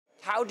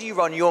How do you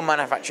run your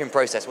manufacturing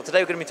process? Well,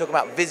 today we're going to be talking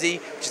about VISI,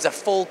 which is a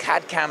full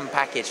CAD CAM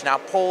package. Now,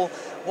 Paul,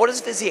 what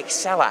does VISI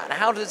excel at, and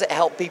how does it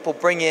help people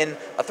bring in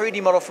a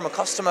 3D model from a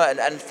customer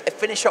and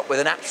finish up with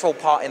an actual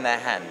part in their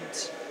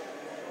hand?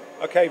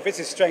 Okay,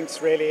 VISI's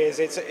strengths really is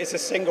it's a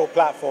single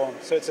platform,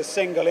 so it's a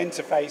single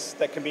interface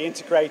that can be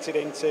integrated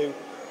into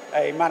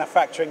a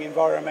manufacturing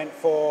environment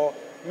for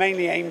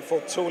mainly aimed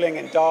for tooling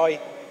and die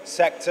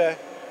sector.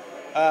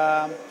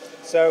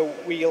 So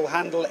we'll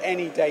handle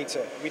any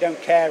data. We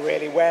don't care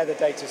really where the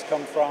data's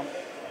come from.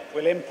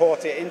 We'll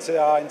import it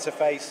into our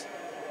interface,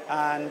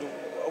 and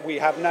we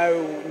have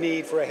no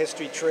need for a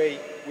history tree.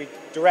 We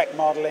direct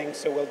modeling,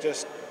 so we'll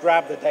just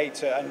grab the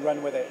data and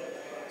run with it.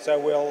 So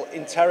we'll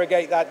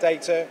interrogate that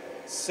data,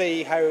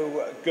 see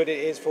how good it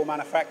is for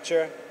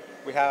manufacture.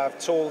 We have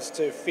tools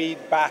to feed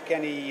back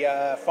any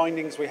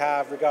findings we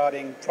have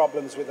regarding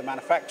problems with the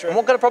manufacturer. And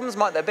what kind of problems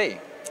might there be?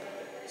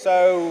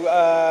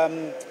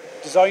 So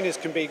designers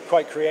can be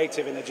quite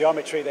creative in the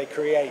geometry they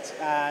create,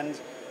 and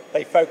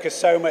they focus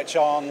so much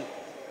on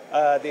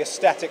the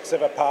aesthetics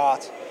of a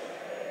part.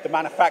 The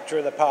manufacture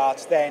of the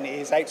part then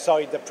is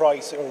outside the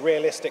price or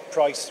realistic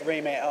price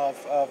remit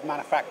of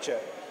manufacture.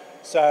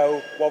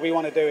 So what we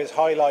want to do is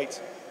highlight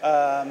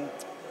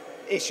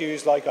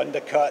issues like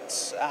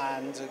undercuts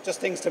and just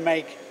things to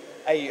make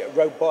a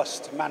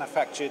robust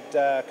manufactured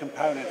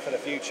component for the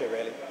future,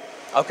 really.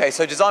 Okay,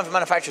 so design for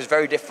manufacture is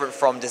very different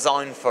from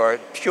design for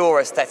pure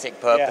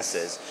aesthetic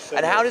purposes. Yes,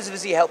 and how does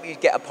VISI help you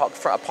get apart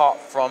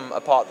from a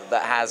part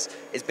that has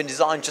been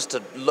designed just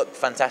to look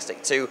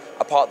fantastic to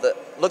a part that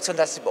looks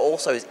fantastic but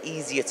also is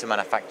easier to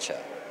manufacture?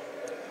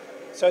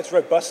 So it's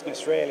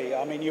robustness, really.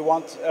 I mean, you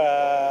want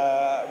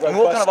robust... And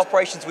what kind of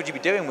operations would you be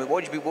doing with?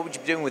 What would you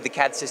be doing with the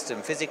CAD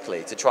system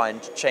physically to try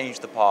and change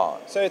the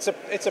part? So it's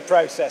a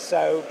process.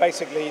 So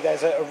basically,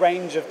 there's a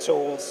range of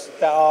tools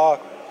that are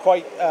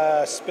quite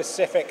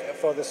specific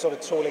for the sort of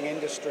tooling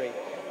industry.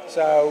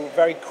 So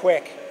very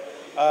quick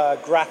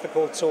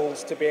graphical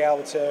tools to be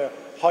able to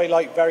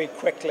highlight very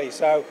quickly.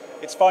 So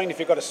it's fine if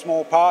you've got a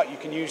small part, you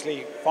can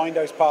usually find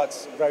those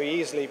parts very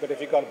easily, but if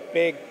you've got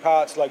big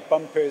parts like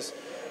bumpers,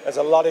 there's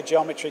a lot of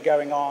geometry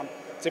going on.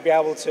 To be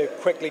able to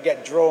quickly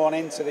get drawn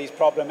into these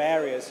problem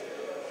areas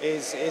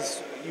is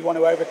you want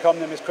to overcome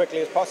them as quickly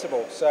as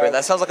possible. So Great.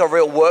 That sounds like a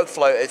real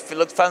workflow. It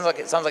sounds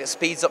like it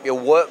speeds up your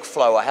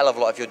workflow a hell of a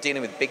lot if you're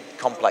dealing with big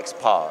complex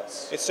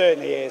parts. It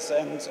certainly is,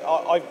 and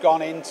I've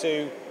gone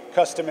into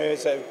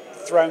customers that have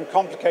thrown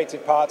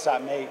complicated parts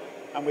at me,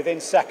 and within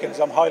seconds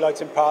I'm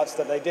highlighting parts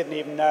that they didn't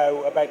even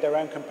know about their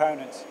own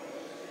components.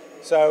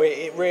 So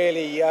it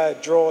really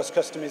draws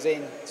customers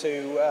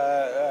into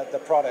the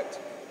product.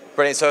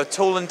 Brilliant. So a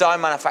tool and die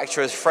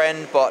manufacturer's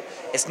friend, but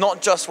it's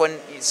not just when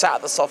you sat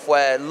at the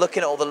software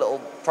looking at all the little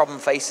problem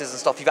faces and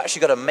stuff. You've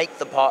actually got to make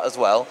the part as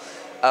well.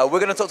 We're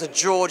going to talk to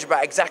George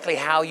about exactly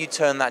how you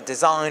turn that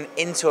design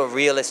into a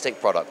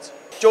realistic product.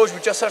 George, we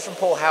just heard from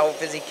Paul how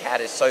VISI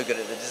CAD is so good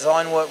at the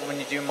design work when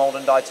you do mold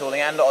and die tooling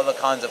and other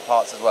kinds of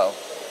parts as well.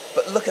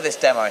 But look at this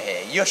demo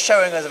here. You're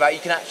showing us about you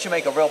can actually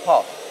make a real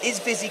part. Is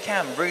VISI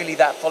CAM really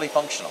that fully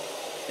functional?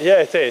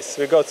 Yeah, it is.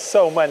 We got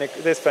so many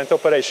different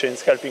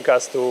operations helping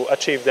us to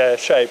achieve the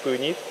shape we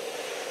need.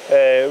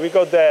 We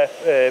got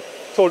the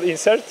tool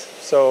insert,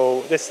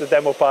 so this is the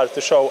demo part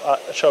to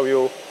show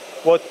you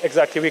what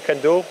exactly we can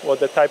do, what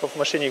the type of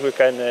machining we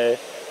can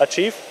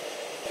achieve.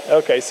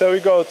 Okay, so we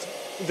got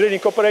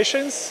drilling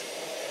operations,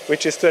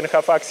 which is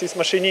 2.5 axis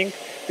machining.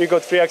 We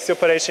got 3 axis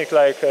operations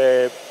like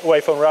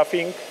waveform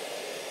roughing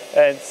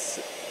and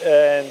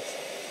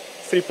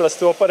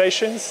 3+2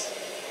 operations.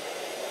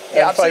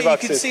 Yeah, absolutely. You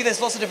can see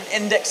there's lots of different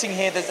indexing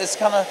here. There's this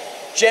kind of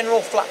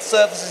general flat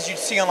surfaces you'd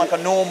see on like a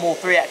normal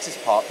 3-axis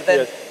part, but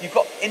then you've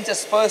got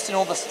interspersed in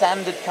all the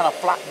standard kind of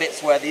flat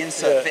bits where the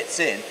insert fits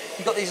in.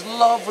 You've got these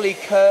lovely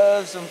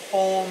curves and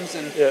forms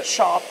and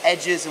sharp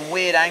edges and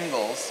weird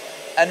angles.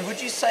 And would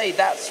you say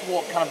that's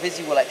what kind of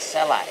VISI will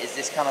excel at? Is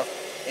this kind of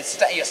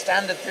your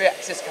standard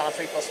 3-axis kind of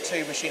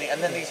 3+2 machining, and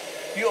then these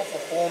beautiful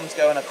forms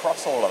going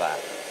across all of that?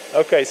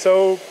 Okay,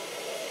 so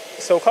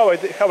how I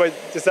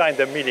designed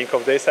the milling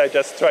of this, I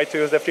just try to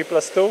use the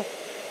 3+2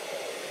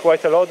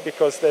 quite a lot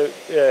because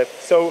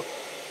so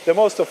the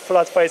most of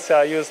flat faces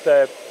I use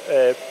the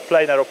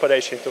planar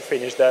operation to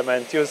finish them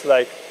and use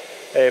like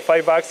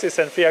 5 axis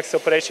and 3 axis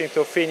operation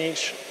to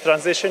finish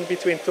transition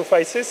between 2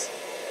 faces.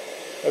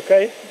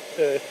 Okay.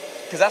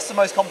 Because that's the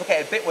most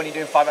complicated bit when you're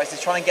doing 5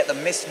 axis, trying to get the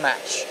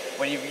mismatch.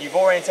 When you've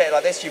orientated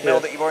like this, you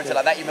milled it, you've orientated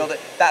like that, you milled it.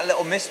 That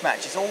little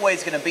mismatch is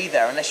always going to be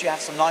there unless you have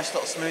some nice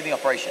little smoothing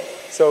operation.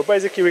 So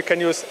basically we can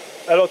use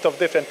a lot of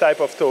different type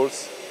of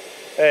tools.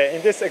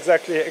 In this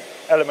exactly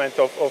element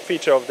of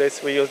feature of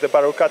this, we use the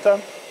barrel cutter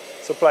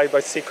supplied by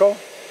Seco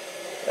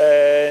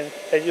and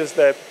use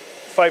the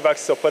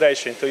 5-axis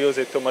operation to use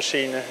it to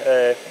machine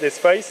this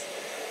face.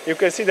 You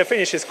can see the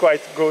finish is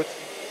quite good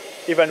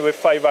even with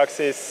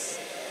 5-axis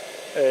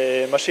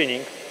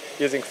machining,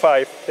 using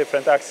 5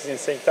 different axes in the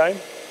same time.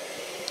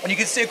 And you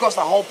can see across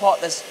the whole part,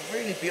 there's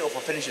really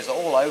beautiful finishes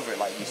all over it,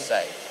 like you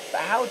say.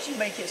 But how do you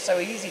make it so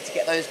easy to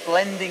get those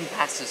blending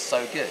passes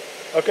so good?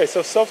 Okay,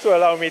 so software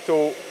allows me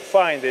to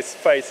find these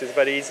faces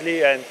very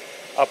easily and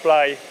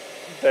apply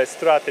the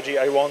strategy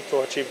I want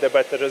to achieve the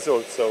better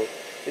results. So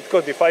it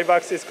could be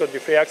 5-axis, could be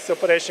 3-axis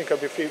operation,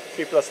 could be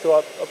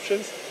 3+2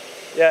 options.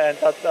 Yeah, and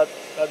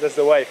that's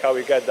the way how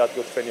we get that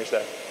good finish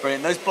there.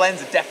 Brilliant. Those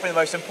blends are definitely the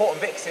most important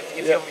bit, because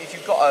if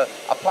you've got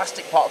a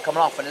plastic part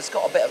coming off and it's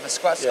got a bit of a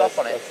scuff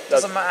on it,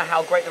 doesn't matter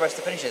how great the rest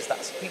of the finish is,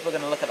 people are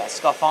going to look at that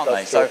scuff, aren't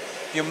they? So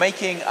if you're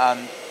making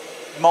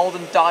mold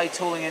and die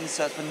tooling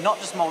inserts, but not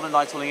just mold and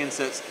die tooling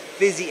inserts,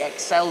 VISI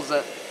excels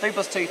at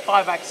 3+2,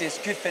 5-axis,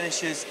 good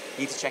finishes.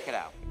 You need to check it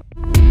out.